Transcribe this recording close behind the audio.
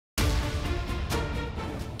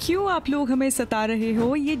क्यों आप लोग हमें सता रहे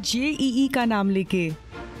हो ये JEE का नाम लेके?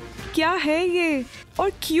 क्या है ये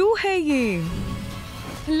और क्यों है ये?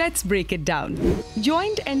 Let's break it down.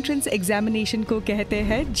 Joint Entrance Examination को कहते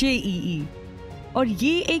हैं JEE और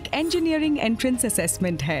ये एक engineering entrance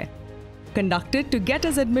assessment है, conducted to get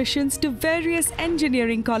us admissions to various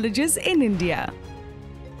engineering colleges in India.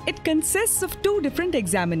 It consists of two different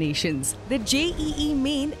examinations, the JEE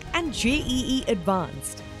Main and JEE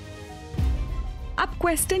Advanced. अब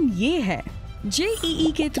question ये है,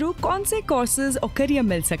 JEE के थ्रू कौन से कोर्सेज और करियर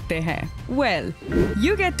मिल सकते हैं? Well,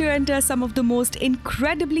 you get to enter some of the most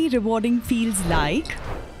incredibly rewarding fields like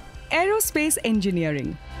Aerospace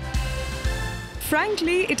Engineering.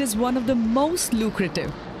 Frankly, it is one of the most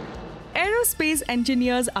lucrative. Aerospace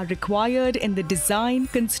engineers are required in the design,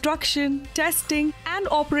 construction, testing, and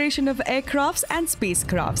operation of aircrafts and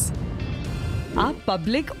spacecrafts. आप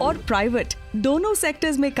public और private दोनों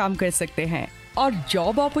sectors में काम कर सकते हैं और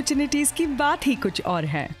job opportunities की बात ही कुछ और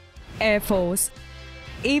है। Air force,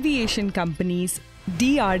 aviation companies,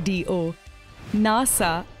 DRDO,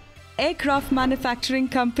 NASA, aircraft manufacturing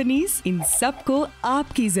companies, इन सब को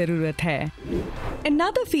आपकी जरूरत है।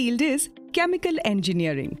 Another field is chemical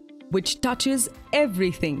engineering, which touches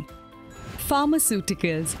everything: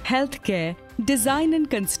 pharmaceuticals, healthcare, design and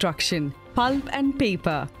construction, pulp and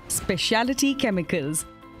paper, specialty chemicals,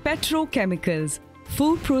 petrochemicals,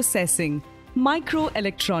 food processing,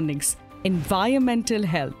 microelectronics, environmental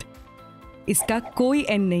health. इसका कोई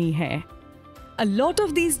end नहीं है। A lot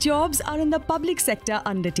of these jobs are in the public sector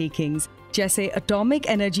undertakings, जैसे atomic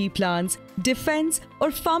energy plants, defense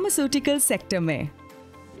और pharmaceutical sector में।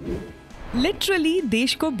 Literally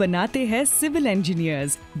देश को बनाते हैं civil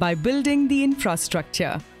engineers by building the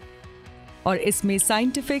infrastructure. और इसमें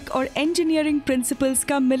scientific और engineering principles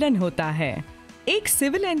का मिलन होता है। एक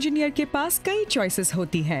civil engineer के पास कई choices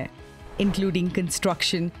होती हैं, including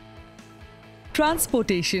construction,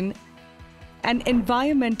 transportation, and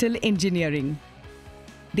environmental engineering.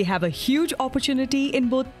 They have a huge opportunity in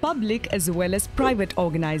both public as well as private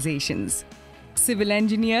organizations. Civil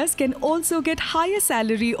engineers can also get higher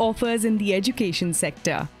salary offers in the education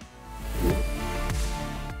sector.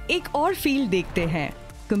 एक और field देखते हैं,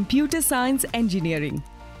 computer science engineering,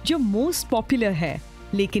 जो most popular है,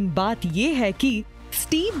 लेकिन बात ये है कि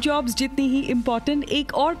स्टीव जॉब्स जितनी ही इम्पोर्टेंट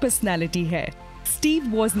एक और पर्सनालिटी है,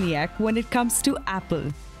 Steve Wozniak, when it comes to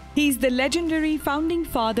Apple. He is the legendary founding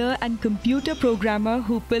father and computer programmer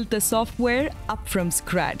who built the software up from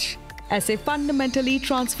scratch. ऐसे फंडामेंटली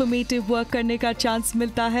ट्रांसफॉर्मेटिव वर्क करने का चांस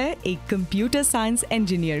मिलता है एक कंप्यूटर साइंस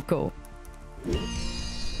इंजीनियर को।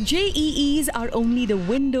 JEEs are only the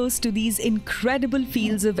windows to these incredible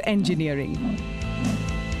fields of engineering.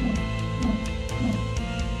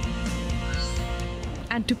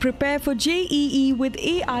 And to prepare for JEE with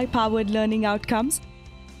AI-powered learning outcomes,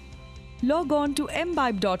 log on to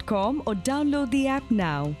embibe.com or download the app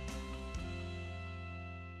now.